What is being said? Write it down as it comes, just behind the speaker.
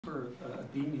for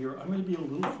being here. I'm going to be a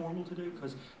little formal today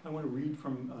because I want to read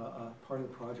from part of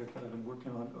the project that I've been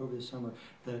working on over the summer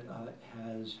that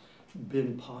has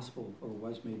been possible or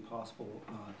was made possible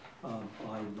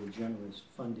by the generous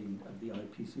funding of the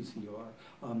IPCCR.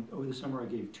 Over the summer I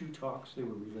gave 2 talks. They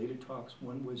were related talks.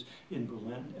 One was in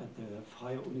Berlin at the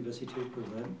Freie Universität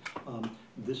Berlin.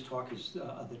 This talk is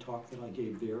the talk that I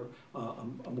gave there,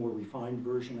 a more refined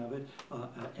version of it.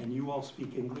 And you all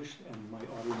speak English, and my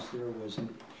audience there was an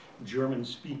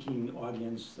German-speaking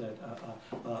audience that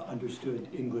understood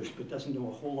English but doesn't know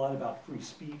a whole lot about free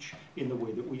speech in the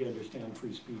way that we understand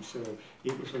free speech. So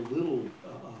it was a little,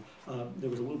 there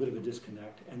was a little bit of a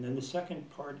disconnect. And then the second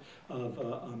part of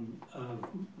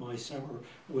my summer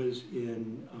was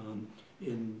in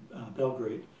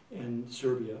Belgrade in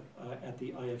Serbia at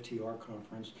the IFTR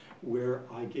conference, where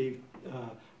I gave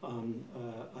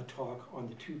a talk on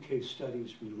the 2 case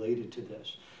studies related to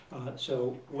this.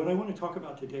 So what I want to talk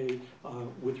about today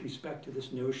with respect to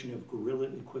this notion of guerrilla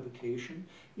equivocation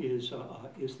is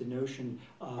the notion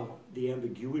of the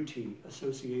ambiguity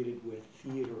associated with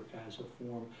theater as a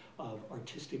form of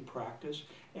artistic practice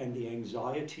and the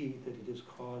anxiety that it has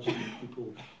caused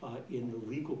people in the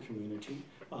legal community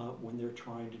when they're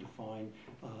trying to define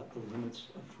the limits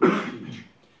of free speech.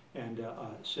 And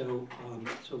so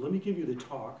let me give you the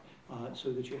talk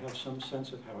so that you have some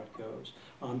sense of how it goes.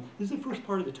 This is the first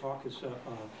part of the talk is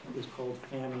called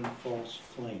Fanning False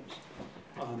Flames.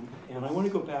 And I want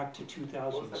to go back to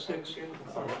 2006.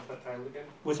 What's the title again?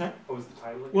 What's that? What was the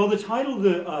title again? Well, the title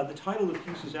of the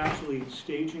piece is actually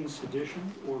Staging Sedition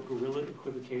or Guerrilla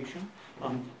Equivocation.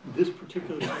 This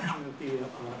particular section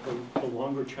of the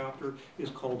longer chapter is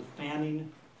called Fanning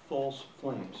False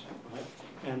Flames, right?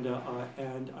 And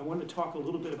I want to talk a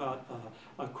little bit about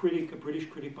a British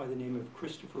critic by the name of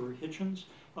Christopher Hitchens.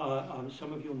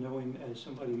 Some of you'll know him as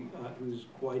somebody who's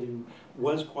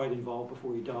was quite involved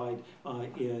before he died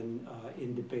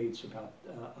in debates about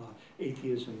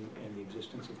atheism and the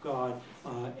existence of God,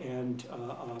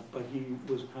 but he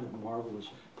was a kind of marvelous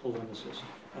polemicist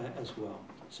as well.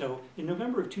 So in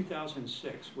November of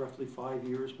 2006, roughly 5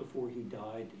 years before he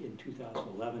died in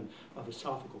 2011 of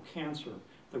esophageal cancer,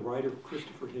 the writer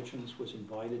Christopher Hitchens was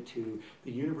invited to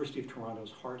the University of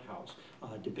Toronto's Hart House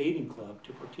debating club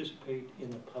to participate in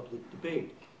a public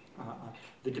debate.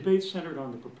 The debate centered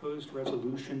on the proposed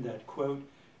resolution that, quote,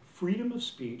 freedom of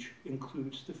speech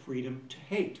includes the freedom to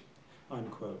hate,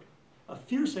 unquote. A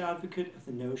fierce advocate of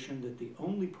the notion that the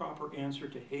only proper answer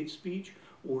to hate speech,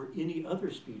 or any other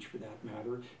speech for that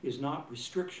matter, is not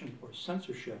restriction or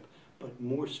censorship, but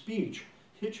more speech,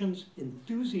 Hitchens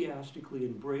enthusiastically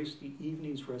embraced the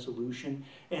evening's resolution,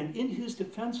 and in his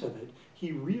defense of it,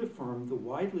 he reaffirmed the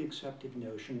widely accepted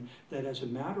notion that as a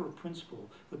matter of principle,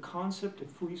 the concept of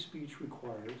free speech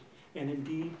requires, and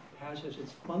indeed has as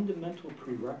its fundamental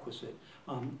prerequisite,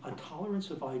 a tolerance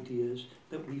of ideas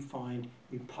that we find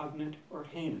repugnant or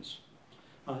heinous.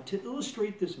 To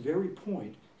illustrate this very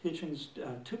point, Hitchens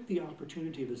took the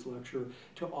opportunity of his lecture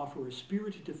to offer a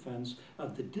spirited defense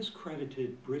of the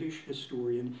discredited British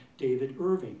historian David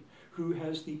Irving, who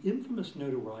has the infamous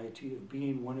notoriety of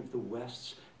being one of the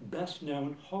West's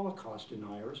best-known Holocaust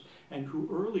deniers, and who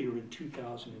earlier in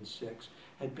 2006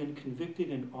 had been convicted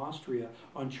in Austria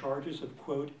on charges of,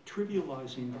 quote,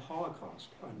 trivializing the Holocaust,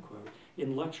 unquote,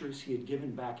 in lectures he had given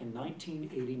back in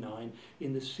 1989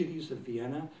 in the cities of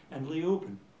Vienna and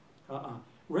Leoben.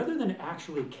 Rather than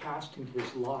actually casting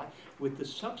his lot with the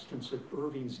substance of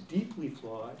Irving's deeply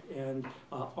flawed and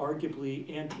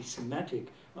arguably anti-Semitic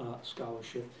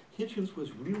scholarship, Hitchens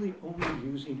was really only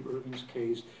using Irving's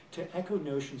case to echo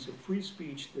notions of free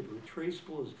speech that are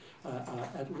traceable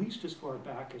at least as far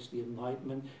back as the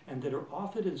Enlightenment, and that are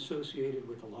often associated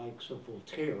with the likes of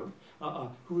Voltaire,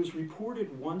 who is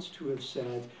reported once to have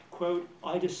said, quote,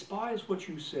 I despise what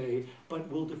you say,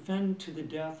 but will defend to the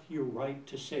death your right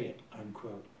to say it,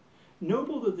 unquote.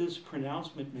 Noble that this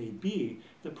pronouncement may be,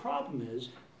 the problem is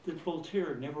that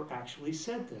Voltaire never actually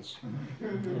said this.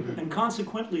 And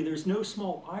consequently, there's no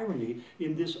small irony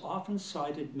in this often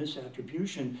cited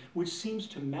misattribution, which seems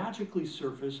to magically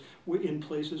surface in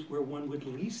places where one would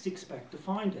least expect to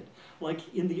find it,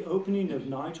 like in the opening of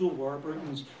Nigel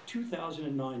Warburton's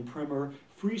 2009 primer,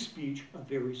 Free Speech, a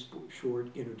Very Short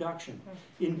Introduction.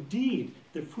 Indeed,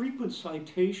 the frequent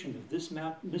citation of this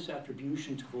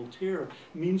misattribution to Voltaire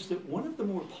means that one of the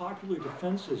more popular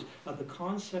defenses of the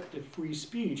concept of free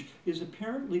speech is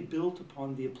apparently built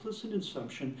upon the implicit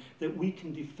assumption that we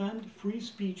can defend free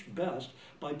speech best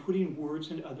by putting words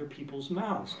in other people's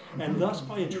mouths, and thus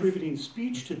by attributing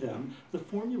speech to them, the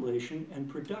formulation and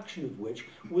production of which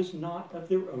was not of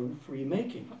their own free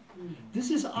making.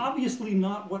 This is obviously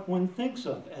not what one thinks of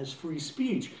of as free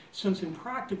speech, since in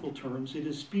practical terms it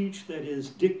is speech that is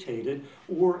dictated,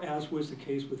 or as was the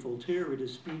case with Voltaire, it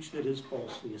is speech that is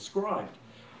falsely ascribed.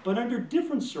 But under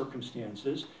different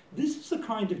circumstances, this is the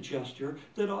kind of gesture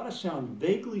that ought to sound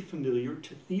vaguely familiar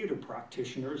to theater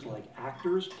practitioners like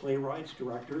actors, playwrights,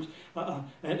 directors,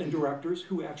 and directors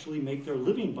who actually make their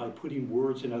living by putting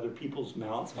words in other people's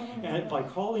mouths and by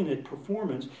calling it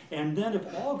performance, and then if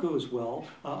all goes well,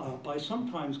 by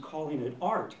sometimes calling it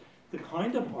art. The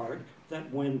kind of art that,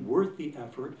 when worth the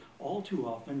effort, all too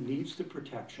often needs to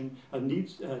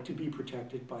be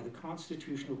protected by the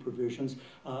constitutional provisions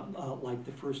like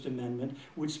the First Amendment,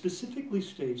 which specifically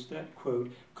states that,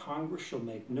 quote, Congress shall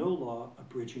make no law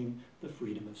abridging the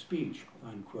freedom of speech,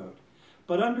 unquote.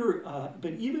 But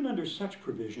even under such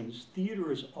provisions, theater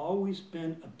has always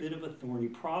been a bit of a thorny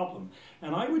problem.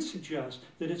 And I would suggest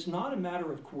that it's not a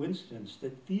matter of coincidence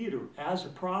that theater as a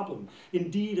problem,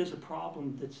 indeed as a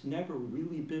problem that's never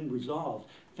really been resolved,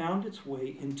 found its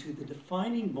way into the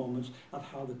defining moments of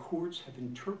how the courts have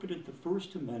interpreted the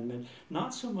First Amendment,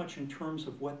 not so much in terms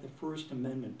of what the First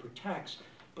Amendment protects,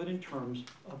 but in terms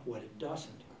of what it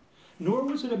doesn't. Nor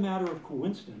was it a matter of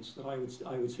coincidence that I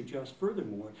would suggest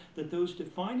furthermore that those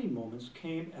defining moments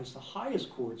came as the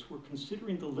highest courts were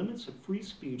considering the limits of free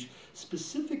speech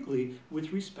specifically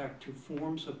with respect to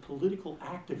forms of political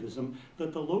activism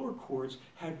that the lower courts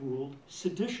had ruled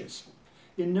seditious.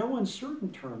 In no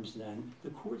uncertain terms, then,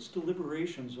 the court's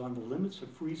deliberations on the limits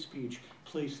of free speech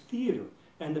placed theater,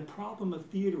 and the problem of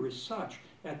theater as such,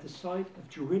 at the site of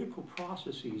juridical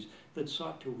processes that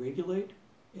sought to regulate,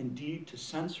 indeed to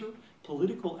censor,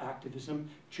 political activism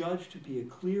judged to be a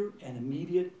clear and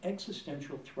immediate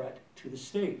existential threat to the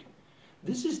state.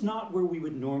 This is not where we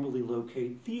would normally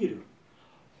locate theater,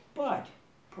 but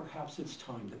perhaps it's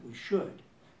time that we should.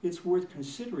 It's worth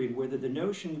considering whether the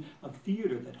notion of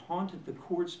theater that haunted the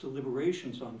court's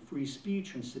deliberations on free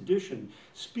speech and sedition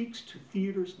speaks to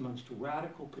theater's most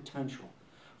radical potential.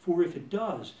 For if it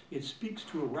does, it speaks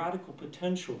to a radical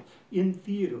potential in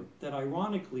theater that,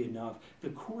 ironically enough, the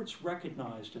courts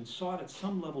recognized and sought at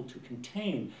some level to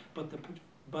contain, but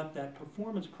that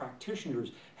performance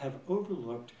practitioners have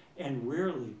overlooked and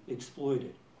rarely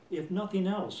exploited. If nothing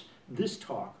else, this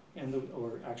talk,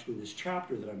 or actually this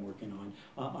chapter that I'm working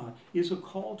on, is a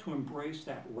call to embrace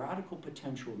that radical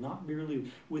potential, not merely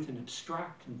with an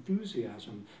abstract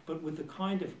enthusiasm, but with the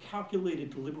kind of calculated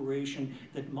deliberation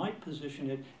that might position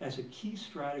it as a key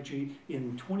strategy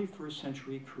in 21st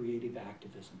century creative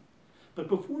activism. But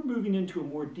before moving into a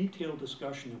more detailed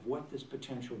discussion of what this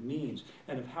potential means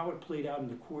and of how it played out in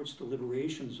the court's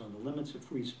deliberations on the limits of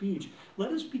free speech,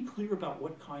 let us be clear about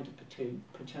what kind of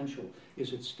potential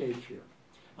is at stake here.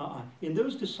 In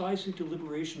those decisive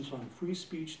deliberations on free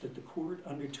speech that the court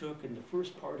undertook in the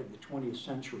first part of the 20th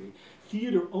century,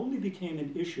 theater only became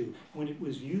an issue when it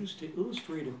was used to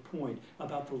illustrate a point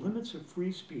about the limits of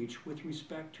free speech with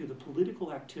respect to the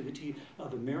political activity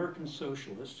of American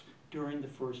socialists during the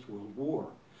First World War.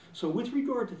 So with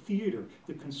regard to theater,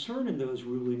 the concern in those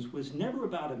rulings was never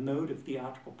about a mode of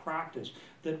theatrical practice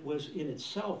that was in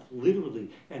itself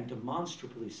literally and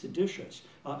demonstrably seditious,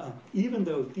 even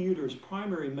though theater's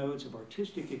primary modes of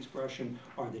artistic expression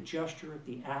are the gesture,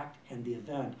 the act, and the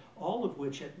event, all of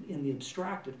which, in the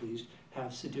abstract at least,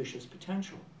 have seditious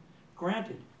potential.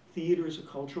 Granted, theater is a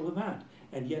cultural event,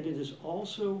 and yet it is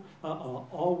also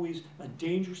always a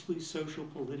dangerously social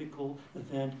political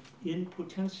event in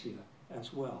potentia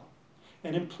as well.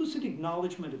 An implicit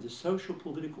acknowledgement of the social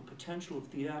political potential of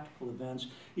theatrical events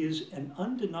is an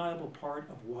undeniable part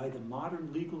of why the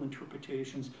modern legal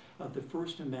interpretations of the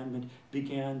First Amendment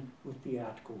began with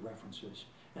theatrical references.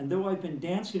 And though I've been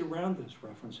dancing around those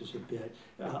references a bit,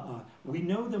 we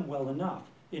know them well enough.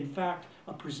 In fact,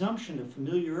 a presumption of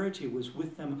familiarity was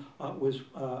on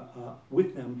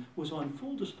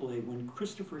full display when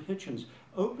Christopher Hitchens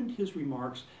opened his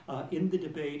remarks in the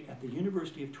debate at the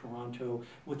University of Toronto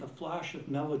with a flash of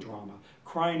melodrama,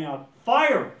 crying out,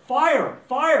 "Fire! Fire!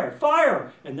 Fire!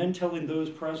 Fire!" and then telling those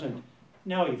present,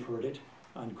 "Now you've heard it,"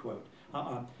 unquote.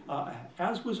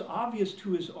 As was obvious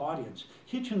to his audience,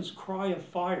 Hitchens' cry of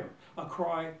fire, a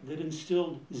cry that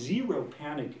instilled zero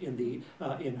panic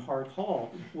in Hart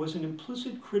Hall, was an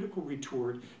implicit critical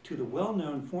retort to the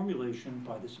well-known formulation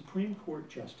by the Supreme Court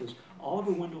Justice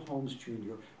Oliver Wendell Holmes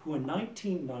Jr., who in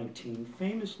 1919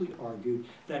 famously argued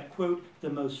that, quote, "the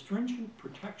most stringent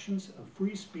protections of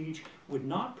free speech would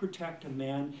not protect a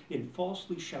man in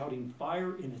falsely shouting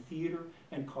fire in a theater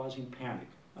and causing panic,"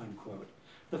 unquote.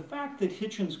 The fact that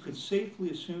Hitchens could safely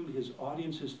assume his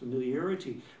audience's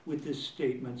familiarity with this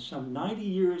statement some 90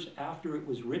 years after it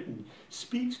was written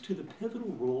speaks to the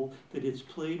pivotal role that it's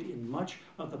played in much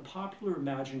of the popular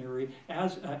imaginary,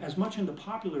 as much in the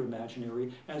popular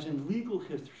imaginary as in legal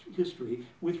history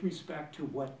with respect to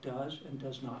what does and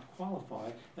does not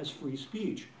qualify as free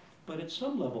speech. But at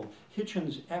some level,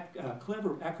 Hitchens'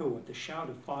 clever echo of the shout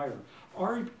of fire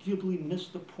arguably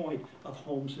missed the point of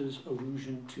Holmes's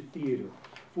allusion to theater.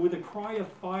 For the cry of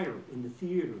fire in the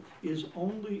theater is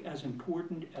only as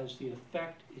important as the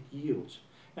effect it yields.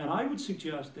 And I would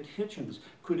suggest that Hitchens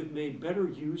could have made better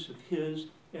use of his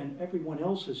and everyone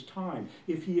else's time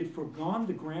if he had forgone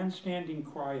the grandstanding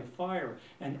cry of fire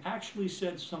and actually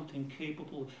said something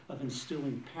capable of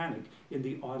instilling panic in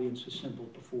the audience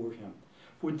assembled before him.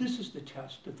 For this is the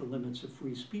test of the limits of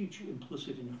free speech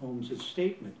implicit in Holmes's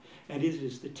statement, and it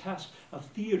is the test of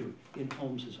theater in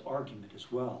Holmes's argument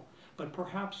as well. But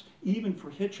perhaps even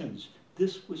for Hitchens,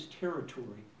 this was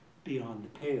territory beyond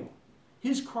the pale.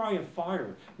 His cry of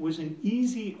fire was an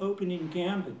easy opening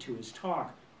gambit to his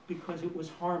talk because it was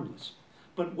harmless.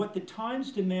 But what the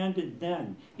Times demanded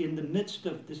then, in the midst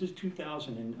of, this is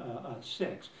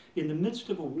 2006, in the midst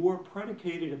of a war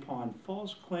predicated upon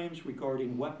false claims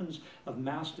regarding weapons of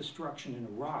mass destruction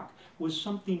in Iraq, was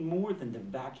something more than the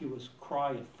vacuous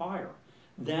cry of fire.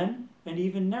 Then, and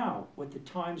even now, what the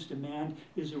Times demand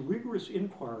is a rigorous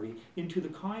inquiry into the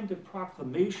kind of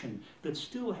proclamation that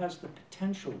still has the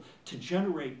potential to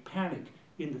generate panic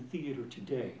in the theater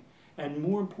today. And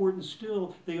more important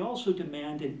still, they also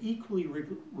demand an equally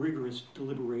rigorous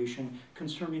deliberation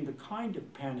concerning the kind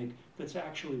of panic that's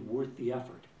actually worth the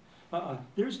effort.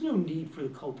 There's no need for the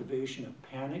cultivation of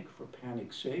panic for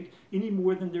panic's sake, any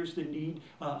more than there's the need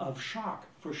of shock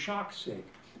for shock's sake.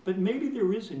 But maybe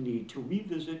there is a need to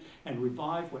revisit and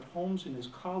revive what Holmes and his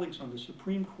colleagues on the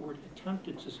Supreme Court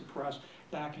attempted to suppress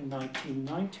back in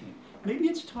 1919. Maybe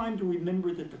it's time to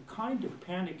remember that the kind of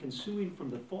panic ensuing from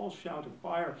the false shout of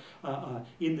fire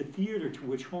in the theater to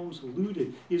which Holmes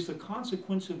alluded is the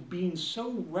consequence of being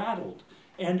so rattled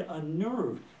and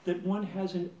unnerved that one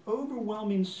has an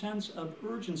overwhelming sense of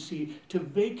urgency to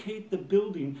vacate the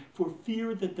building for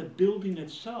fear that the building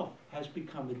itself has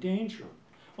become a danger.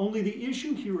 Only the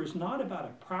issue here is not about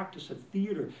a practice of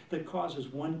theater that causes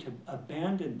one to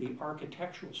abandon the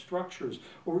architectural structures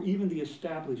or even the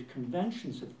established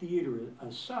conventions of theater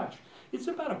as such. It's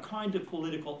about a kind of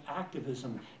political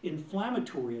activism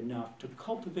inflammatory enough to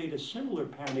cultivate a similar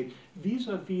panic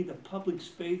vis-a-vis the public's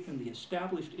faith in the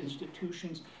established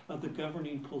institutions of the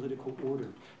governing political order.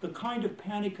 The kind of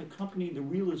panic accompanying the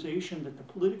realization that the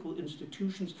political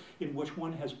institutions in which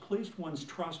one has placed one's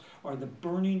trust are the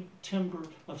burning timber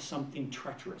of something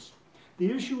treacherous.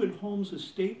 The issue in Holmes's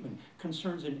statement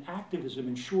concerns an activism,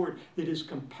 in short, that is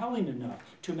compelling enough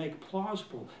to make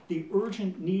plausible the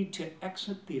urgent need to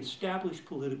exit the established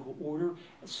political order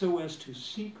so as to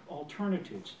seek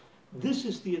alternatives. This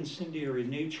is the incendiary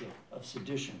nature of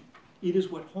sedition. It is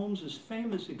what Holmes's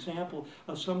famous example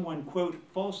of someone, quote,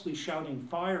 falsely shouting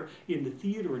fire in the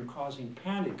theater and causing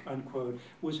panic, unquote,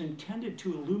 was intended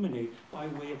to illuminate by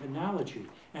way of analogy.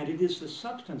 And it is the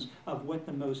substance of what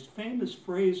the most famous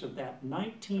phrase of that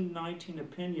 1919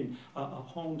 opinion of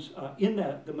Holmes,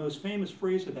 the most famous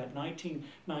phrase of that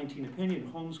 1919 opinion,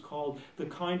 Holmes called the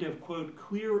kind of, quote,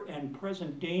 clear and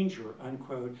present danger,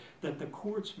 unquote, that the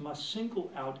courts must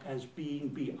single out as being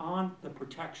beyond the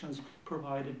protections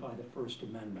provided by the First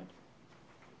Amendment.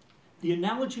 The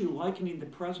analogy likening the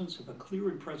presence of a clear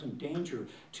and present danger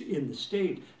in the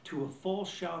state to a false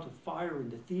shout of fire in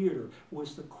the theater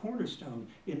was the cornerstone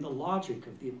in the logic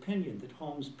of the opinion that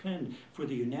Holmes penned for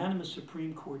the unanimous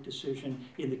Supreme Court decision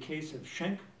in the case of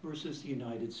Schenck versus the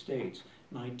United States,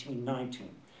 1919.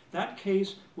 That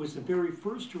case was the very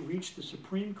first to reach the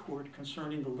Supreme Court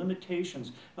concerning the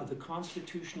limitations of the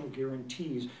constitutional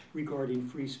guarantees regarding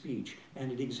free speech,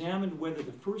 and it examined whether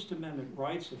the First Amendment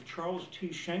rights of Charles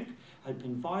T. Schenck had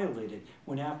been violated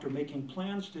when, after making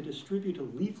plans to distribute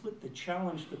a leaflet that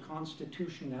challenged the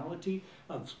constitutionality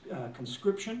of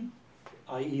conscription,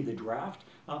 i.e. the draft,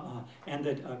 and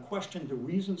that questioned the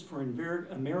reasons for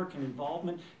American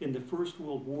involvement in the First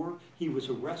World War, he was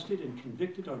arrested and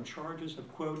convicted on charges of,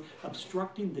 quote,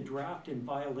 obstructing the draft in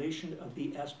violation of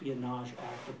the Espionage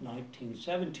Act of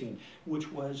 1917, which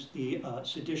was the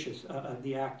Sedition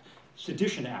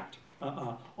Act.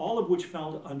 All of which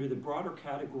fell under the broader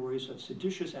categories of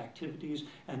seditious activities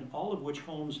and all of which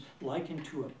Holmes likened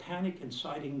to a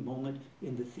panic-inciting moment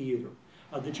in the theater.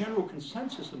 The general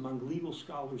consensus among legal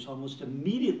scholars almost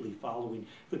immediately following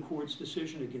the court's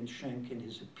decision against Schenck and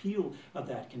his appeal of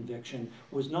that conviction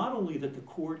was not only that the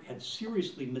court had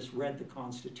seriously misread the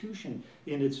Constitution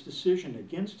in its decision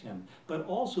against him, but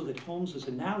also that Holmes's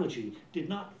analogy did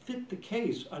not fit the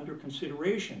case under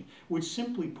consideration, which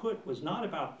simply put was not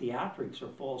about theatrics or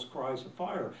false cries of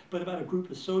fire, but about a group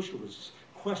of socialists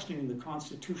questioning the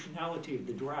constitutionality of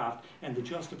the draft and the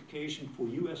justification for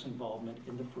U.S. involvement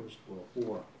in the First World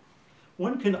War.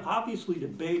 One can obviously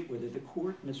debate whether the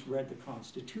court misread the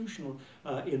Constitution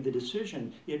in the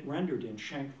decision it rendered in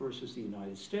Schenck versus the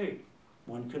United States.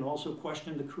 One can also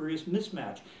question the curious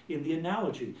mismatch in the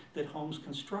analogy that Holmes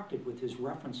constructed with his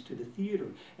reference to the theater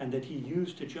and that he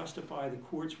used to justify the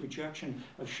court's rejection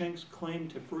of Schenck's claim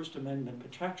to First Amendment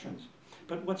protections.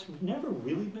 But what's never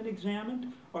really been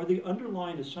examined are the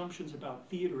underlying assumptions about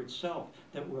theater itself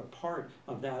that were a part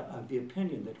of the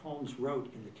opinion that Holmes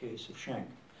wrote in the case of Schenck.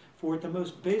 For at the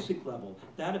most basic level,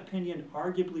 that opinion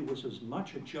arguably was as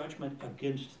much a judgment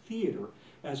against theater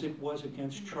as it was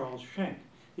against Charles Schenck.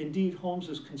 Indeed,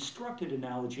 Holmes's constructed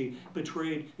analogy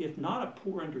betrayed, if not a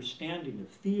poor understanding of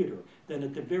theater, then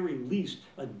at the very least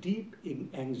a deep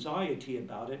anxiety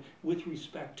about it with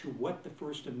respect to what the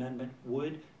First Amendment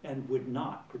would and would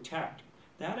not protect.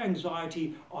 That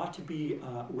anxiety ought to be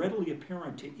readily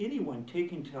apparent to anyone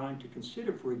taking time to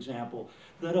consider, for example,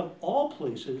 that of all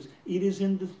places, it is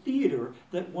in the theater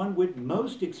that one would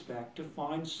most expect to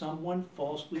find someone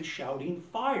falsely shouting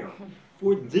fire.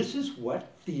 For this is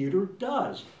what theater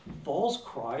does. False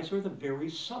cries are the very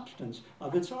substance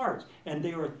of its arts, and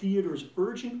they are theater's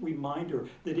urgent reminder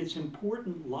that its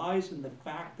importance lies in the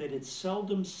fact that it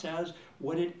seldom says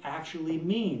what it actually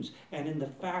means, and in the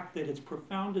fact that its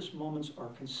profoundest moments are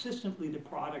consistently the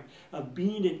product of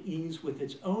being at ease with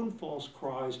its own false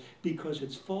cries, because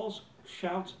its false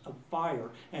shouts of fire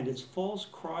and its false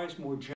cries more generally